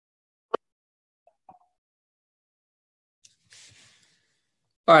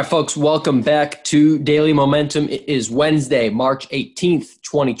All right, folks, welcome back to Daily Momentum. It is Wednesday, March 18th,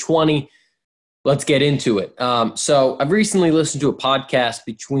 2020. Let's get into it. So I've recently listened to a podcast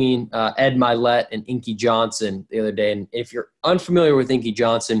between Ed Mylett and Inky Johnson the other day. And if you're unfamiliar with Inky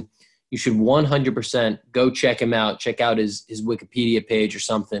Johnson, you should 100% go check him out. Check out his Wikipedia page or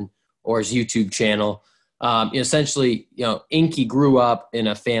something, or his YouTube channel. Essentially, Inky grew up in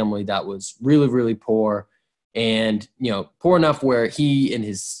a family that was really, really poor. And, poor enough where he and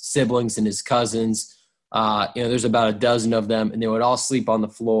his siblings and his cousins, there's about a dozen of them, and they would all sleep on the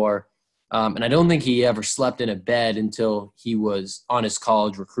floor. And I don't think he ever slept in a bed until he was on his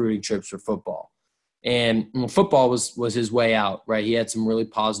college recruiting trips for football. And football was his way out, right? He had some really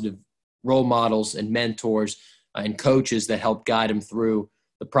positive role models and mentors and coaches that helped guide him through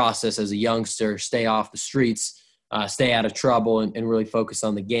the process as a youngster, stay off the streets, stay out of trouble, and really focus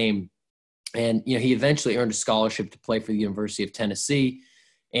on the game. And, he eventually earned a scholarship to play for the University of Tennessee,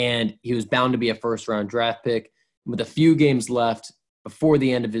 and he was bound to be a first-round draft pick. With a few games left before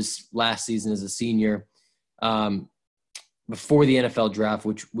the end of his last season as a senior, before the NFL draft,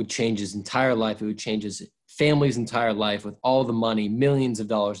 which would change his entire life, it would change his family's entire life with all the money, millions of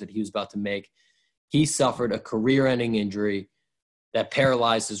dollars that he was about to make, he suffered a career-ending injury that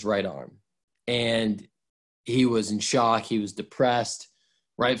paralyzed his right arm. And he was in shock. He was depressed.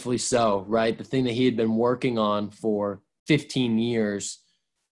 Rightfully so, right? The thing that he had been working on for 15 years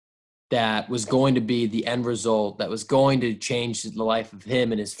that was going to be the end result, that was going to change the life of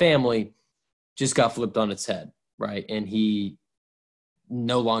him and his family, just got flipped on its head, right? And he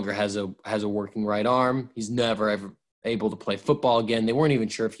no longer has a working right arm. He's never ever able to play football again. They weren't even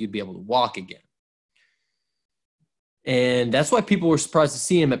sure if he'd be able to walk again. And that's why people were surprised to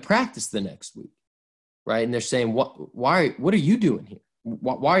see him at practice the next week, right? And they're saying, what are you doing here?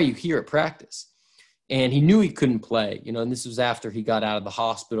 Why are you here at practice? And he knew he couldn't play, and this was after he got out of the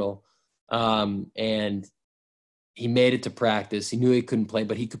hospital, and he made it to practice. He knew he couldn't play,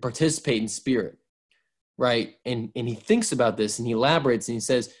 but he could participate in spirit, right? And he thinks about this, and he elaborates, and he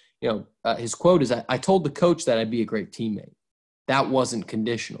says, his quote is, I told the coach that I'd be a great teammate. That wasn't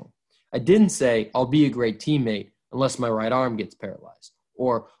conditional. I didn't say I'll be a great teammate unless my right arm gets paralyzed,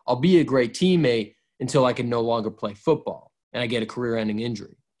 or I'll be a great teammate until I can no longer play football and I get a career-ending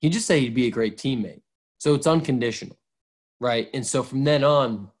injury. He just said he'd be a great teammate. So it's unconditional, right? And so from then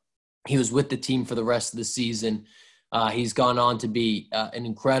on, he was with the team for the rest of the season. He's gone on to be an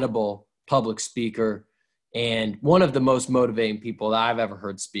incredible public speaker and one of the most motivating people that I've ever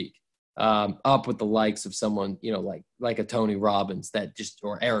heard speak, up with the likes of someone, like a Tony Robbins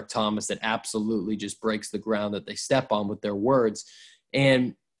or Eric Thomas that absolutely just breaks the ground that they step on with their words.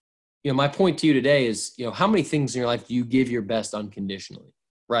 And my point to you today is, how many things in your life do you give your best unconditionally,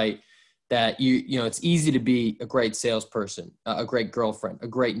 right? That it's easy to be a great salesperson, a great girlfriend, a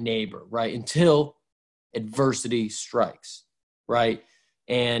great neighbor, right? Until adversity strikes, right?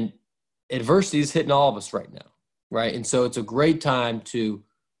 And adversity is hitting all of us right now, right? And so it's a great time to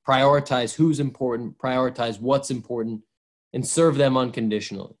prioritize who's important, prioritize what's important, and serve them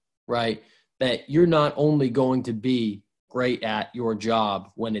unconditionally, right? That you're not only going to be great at your job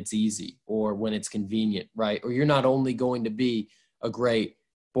when it's easy or when it's convenient, right? Or you're not only going to be a great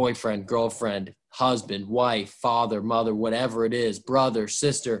boyfriend, girlfriend, husband, wife, father, mother, whatever it is, brother,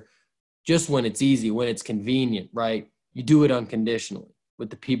 sister, just when it's easy, when it's convenient, right? You do it unconditionally with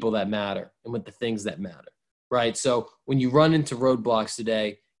the people that matter and with the things that matter, right? So when you run into roadblocks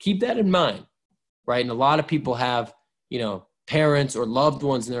today, keep that in mind, right? And a lot of people have, parents or loved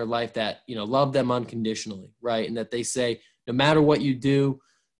ones in their life that, love them unconditionally, right? And that they say, no matter what you do,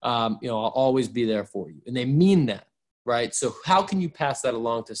 I'll always be there for you. And they mean that, right? So how can you pass that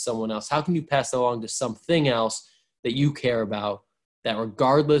along to someone else? How can you pass that along to something else that you care about, that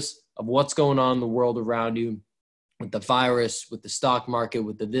regardless of what's going on in the world around you, with the virus, with the stock market,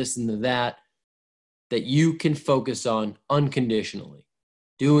 with the this and the that you can focus on unconditionally,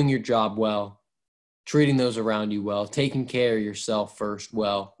 doing your job well, treating those around you well, taking care of yourself first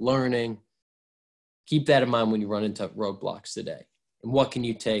well, learning. Keep that in mind when you run into roadblocks today. And what can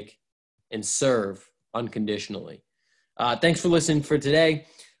you take and serve unconditionally? Thanks for listening for today.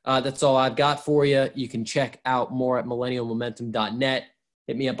 That's all I've got for you. You can check out more at millennialmomentum.net.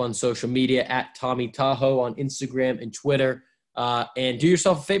 Hit me up on social media at Tommy Tahoe on Instagram and Twitter. And do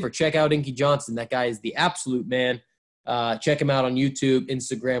yourself a favor. Check out Inky Johnson. That guy is the absolute man. Check him out on YouTube,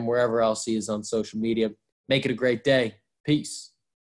 Instagram, wherever else he is on social media. Make it a great day. Peace.